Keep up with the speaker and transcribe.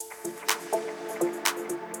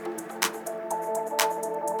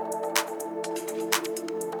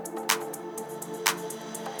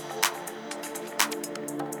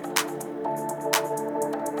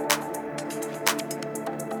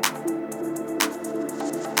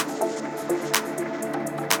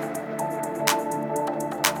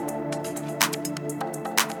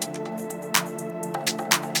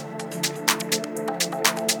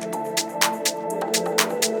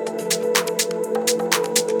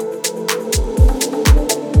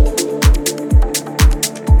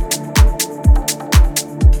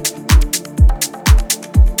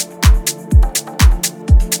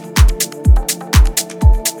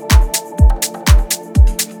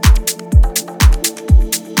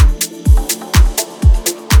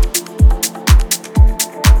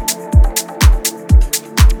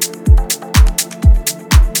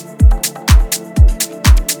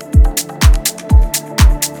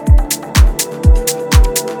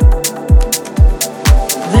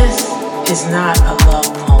is not a love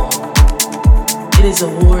poem. It is a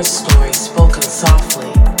war story spoken softly.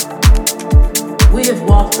 We have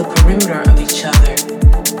walked the perimeter of each other,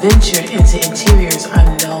 ventured into interiors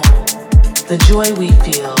unknown. The joy we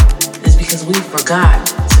feel is because we forgot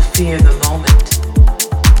to fear the moment.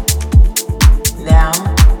 Now,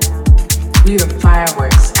 we are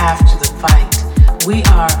fireworks after the fight. We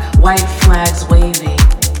are white flags waving.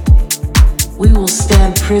 We will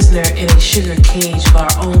stand prisoner in a sugar cage of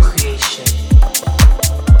our own creation.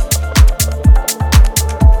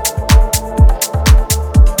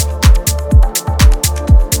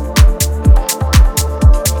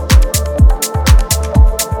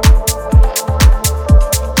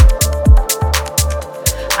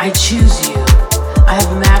 I choose you. I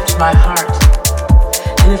have mapped my heart.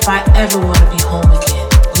 And if I ever want to be home again,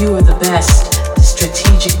 you are the best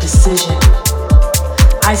strategic decision.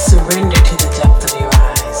 I surrender to the depth of your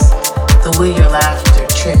eyes. The way your laughter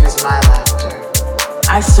triggers my laughter.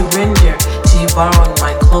 I surrender to you borrowing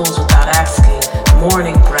my clothes without asking,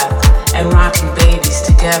 morning breath, and rocking babies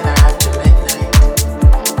together after midnight.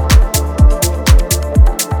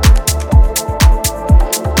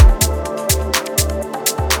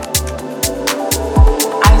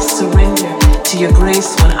 I surrender to your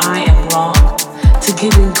grace when I am wrong, to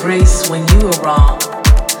giving grace when you are wrong.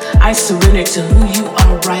 I surrender to who you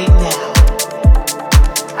are right now.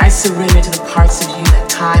 I surrender to the parts of you that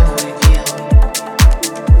time will reveal.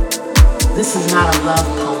 This is not a love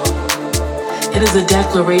poem. It is a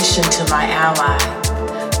declaration to my ally.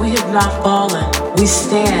 We have not fallen. We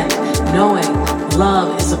stand knowing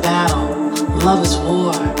love is a battle. Love is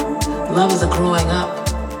war. Love is a growing up.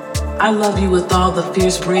 I love you with all the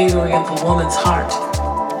fierce bravery of a woman's heart.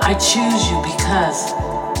 I choose you because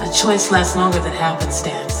a choice lasts longer than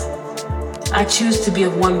happenstance. I choose to be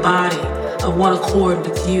of one body, of one accord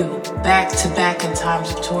with you, back to back in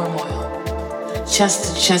times of turmoil,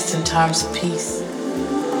 chest to chest in times of peace.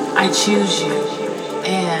 I choose you,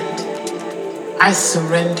 and I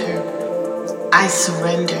surrender. I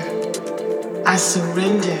surrender. I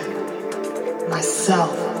surrender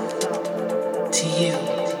myself to you.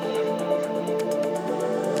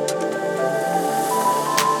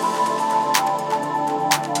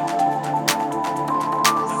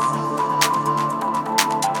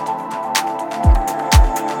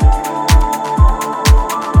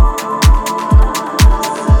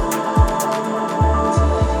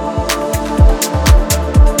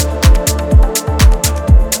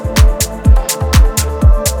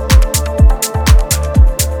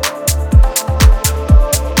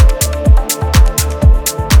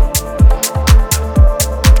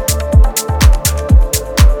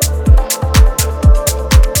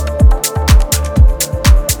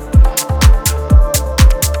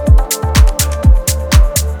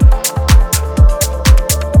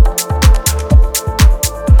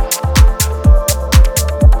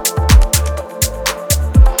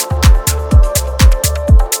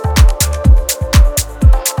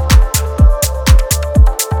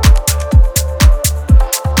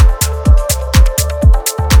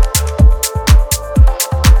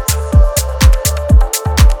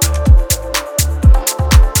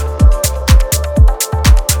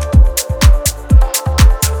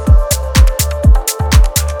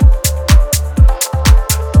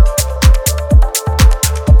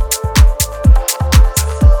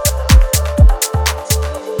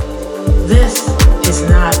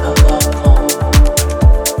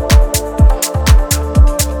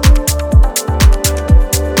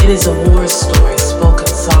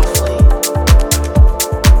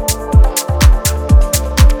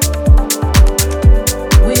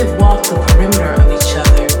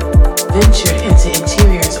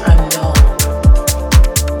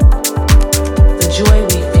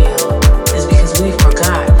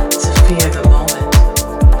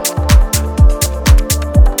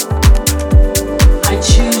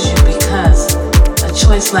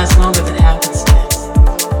 Lasts longer than happenstance.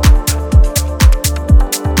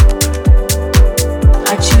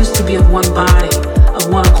 I choose to be of one body, of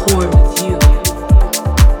one accord with you.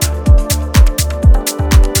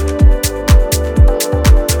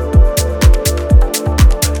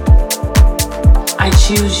 I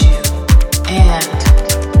choose you, and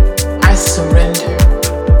I surrender.